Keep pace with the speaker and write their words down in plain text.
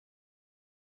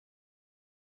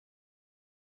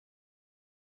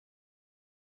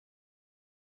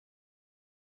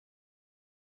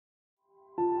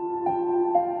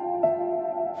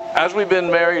As we've been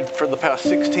married for the past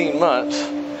 16 months,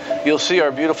 you'll see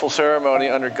our beautiful ceremony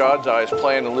under God's eyes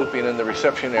playing and looping in the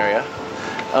reception area.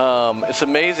 It's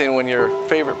amazing when your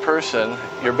favorite person,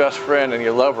 your best friend, and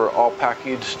your lover all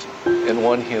packaged in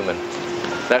one human.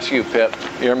 That's you, Pip.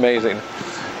 You're amazing.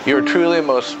 You're truly the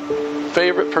most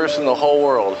favorite person in the whole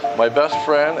world. My best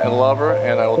friend and lover,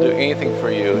 and I will do anything for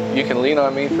you. You can lean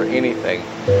on me for anything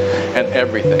and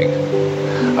everything.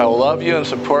 I will love you and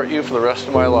support you for the rest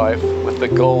of my life with the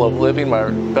goal of living my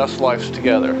best lives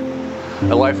together.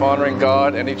 A life honoring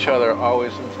God and each other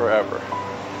always and forever.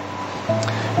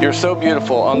 You're so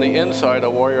beautiful. On the inside, a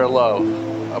warrior of love,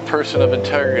 a person of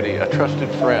integrity, a trusted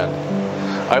friend.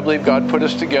 I believe God put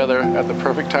us together at the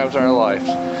perfect times in our lives.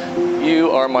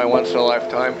 You are my once in a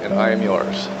lifetime, and I am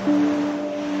yours.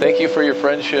 Thank you for your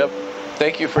friendship.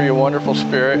 Thank you for your wonderful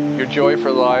spirit, your joy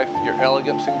for life, your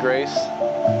elegance and grace.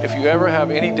 If you ever have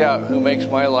any doubt who makes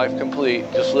my life complete,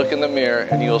 just look in the mirror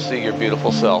and you'll see your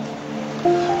beautiful self.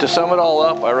 To sum it all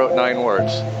up, I wrote 9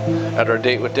 words at our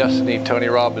Date with Destiny Tony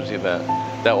Robbins event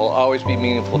that will always be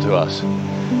meaningful to us.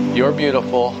 You're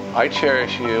beautiful. I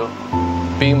cherish you.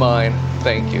 Be mine.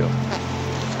 Thank you.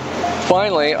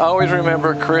 Finally, always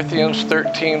remember Corinthians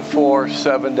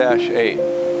 13:4-7-8.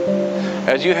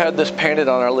 As you had this painted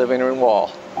on our living room wall.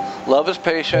 Love is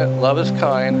patient. Love is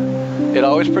kind. It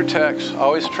always protects,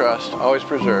 always trusts, always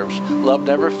preserves. Love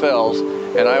never fails,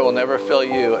 and I will never fail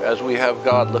you as we have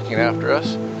God looking after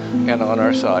us and on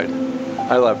our side.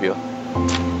 I love you.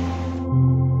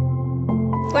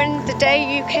 When the day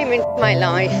you came into my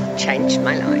life, changed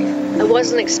my life. I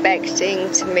wasn't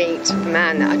expecting to meet a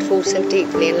man that I'd fall so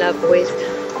deeply in love with,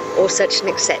 or such an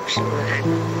exceptional man,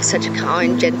 such a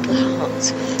kind, gentle heart,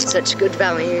 such good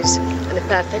values, and a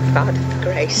perfect father for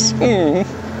grace.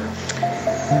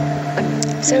 I'm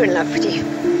so in love with you,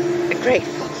 and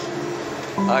grateful.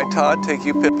 I, Todd, take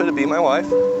you, Pippa, to be my wife.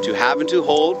 To have and to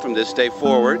hold from this day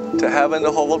forward. To have and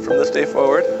to hold from this day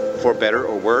forward. For better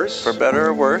or worse. For better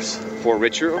or worse. For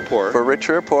richer or poorer. For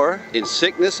richer or poorer. In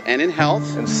sickness and in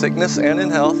health. In sickness and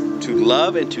in health. To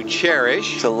love and to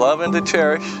cherish. To love and to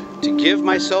cherish. To give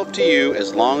myself to you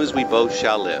as long as we both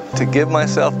shall live. To give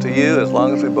myself to you as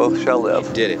long as we both shall live.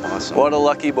 You did it. Awesome. What a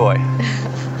lucky boy.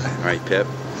 All right, Pip.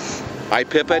 I,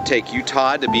 Pippa, take you,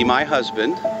 Todd, to be my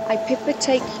husband. I, Pippa,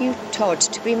 take you, Todd,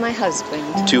 to be my husband.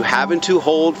 To have and to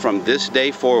hold from this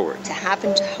day forward. To have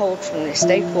and to hold from this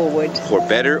day forward. For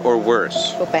better or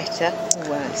worse. For better or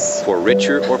worse. For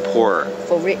richer or poorer.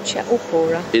 For richer or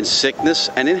poorer. In sickness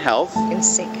and in health. In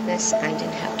sickness and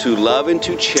in health. To love and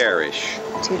to cherish.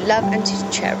 To love and to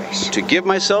cherish. To give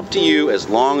myself to you as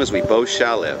long as we both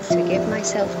shall live. To give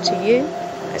myself to you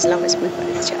as long as we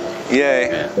both shall live. Yay.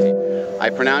 Yeah. I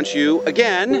pronounce you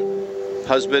again,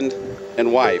 husband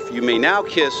and wife. You may now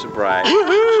kiss the bride.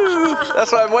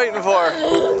 That's what I'm waiting for.